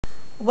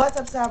What's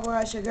up, Top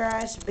World? It's your girl,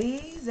 Ash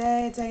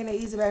Beezy, taking it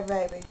easy,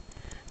 baby.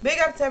 Big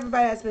up to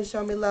everybody that's been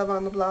showing me love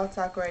on the Blog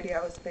Talk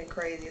Radio. It's been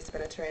crazy. It's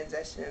been a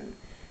transition.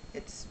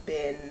 It's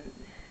been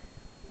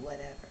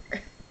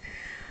whatever.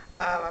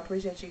 I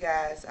appreciate you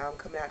guys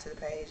coming out to the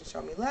page and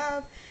showing me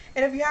love.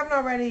 And if you haven't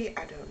already,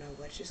 I don't know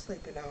what you're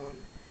sleeping on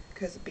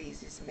because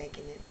Beezy's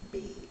making it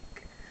big.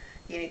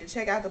 You need to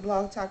check out the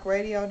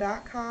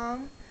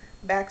blogtalkradio.com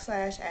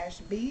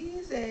 /Ash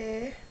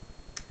Beezy.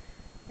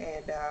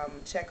 And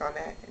check on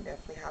that and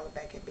definitely holler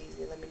back at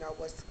Beezy. Let me know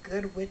what's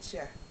good with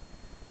you.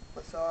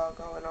 What's all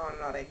going on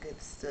and all that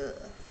good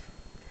stuff.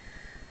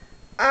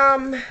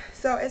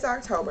 So it's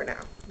October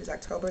now. It's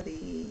October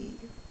the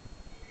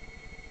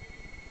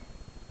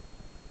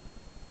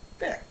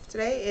 5th.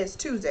 Today is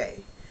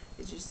Tuesday.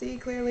 Did you see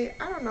clearly?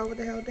 I don't know what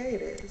the hell day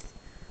it is.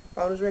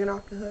 Phone is ringing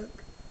off the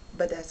hook.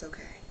 But that's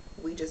okay.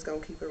 We just gonna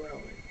keep it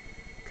rolling.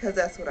 Because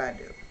that's what I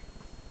do.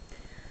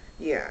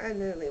 Yeah, I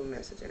didn't leave a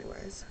message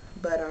anyways.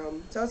 But,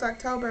 so it's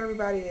October.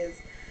 Everybody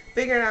is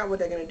figuring out what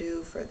they're going to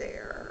do for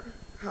their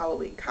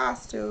Halloween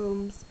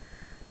costumes.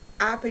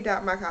 I picked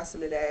out my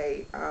costume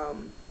today.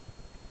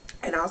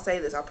 And I'll say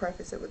this. I'll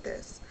preface it with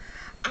this.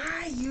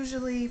 I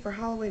usually, for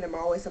Halloween, I'm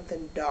always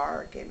something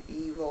dark and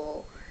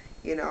evil.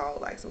 You know,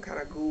 like some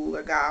kind of ghoul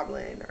or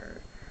goblin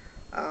or,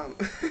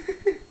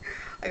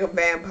 like a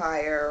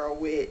vampire or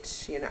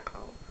witch, you know.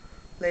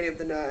 Lady of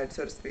the Nun,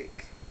 so to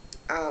speak.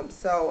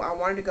 So I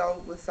wanted to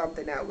go with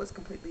something that was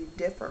completely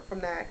different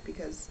from that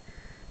because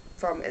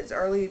from as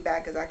early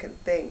back as I can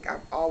think, I've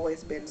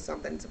always been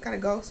something, some kind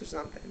of ghost or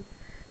something.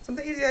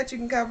 Something easy that you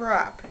can cover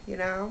up, you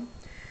know.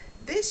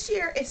 This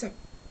year, it's a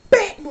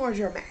bit more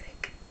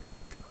dramatic.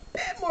 A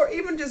bit more,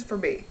 even just for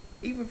me.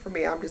 Even for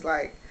me, I'm just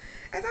like,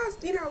 as I was,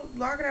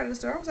 logging out of the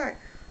store, I was like,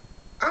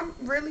 I'm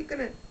really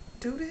going to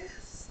do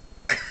this?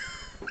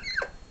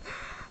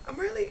 I'm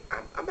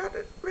about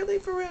to really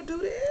for real do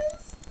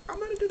this? I'm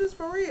going to do this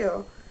for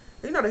real.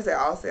 You know they say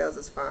all sales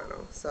is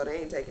final, so they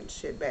ain't taking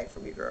shit back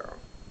from you, girl.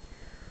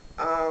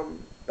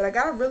 But I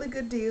got a really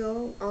good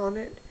deal on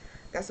it.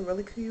 Got some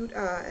really cute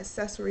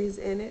accessories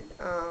in it.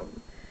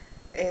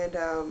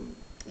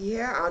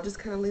 Yeah, I'll just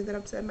kind of leave that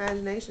up to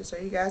imagination so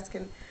you guys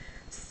can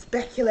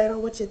speculate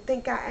on what you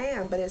think I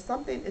am. But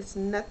it's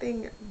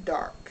nothing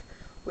dark,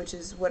 which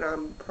is what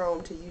I'm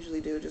prone to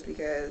usually do just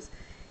because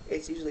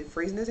it's usually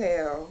freezing as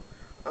hell.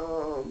 I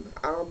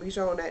don't be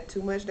showing that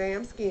too much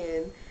damn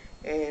skin.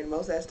 And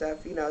most of that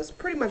stuff, is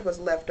pretty much what's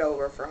left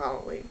over for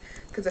Halloween.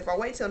 Because if I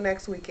wait till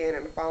next weekend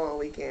and the following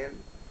weekend,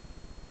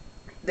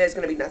 there's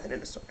going to be nothing in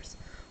the stores.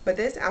 But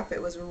this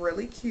outfit was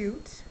really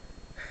cute.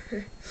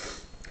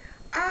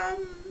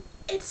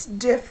 It's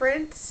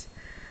different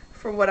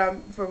from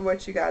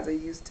what you guys are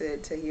used to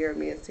hearing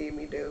me and seeing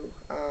me do.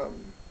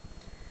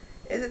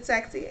 Is it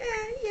sexy?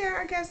 Yeah,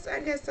 I guess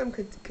some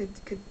could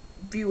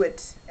view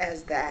it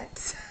as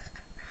that.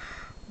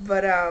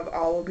 But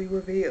all will be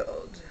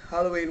revealed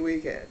Halloween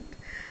weekend.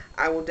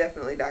 I will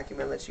definitely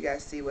document, let you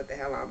guys see what the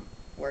hell I'm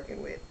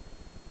working with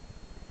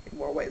in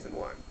more ways than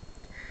one.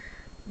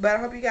 But I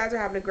hope you guys are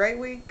having a great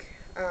week.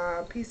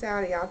 Peace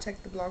out, and y'all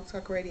check the Blog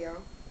Talk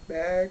Radio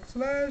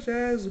 /SBZ.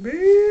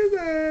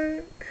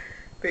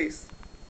 Peace.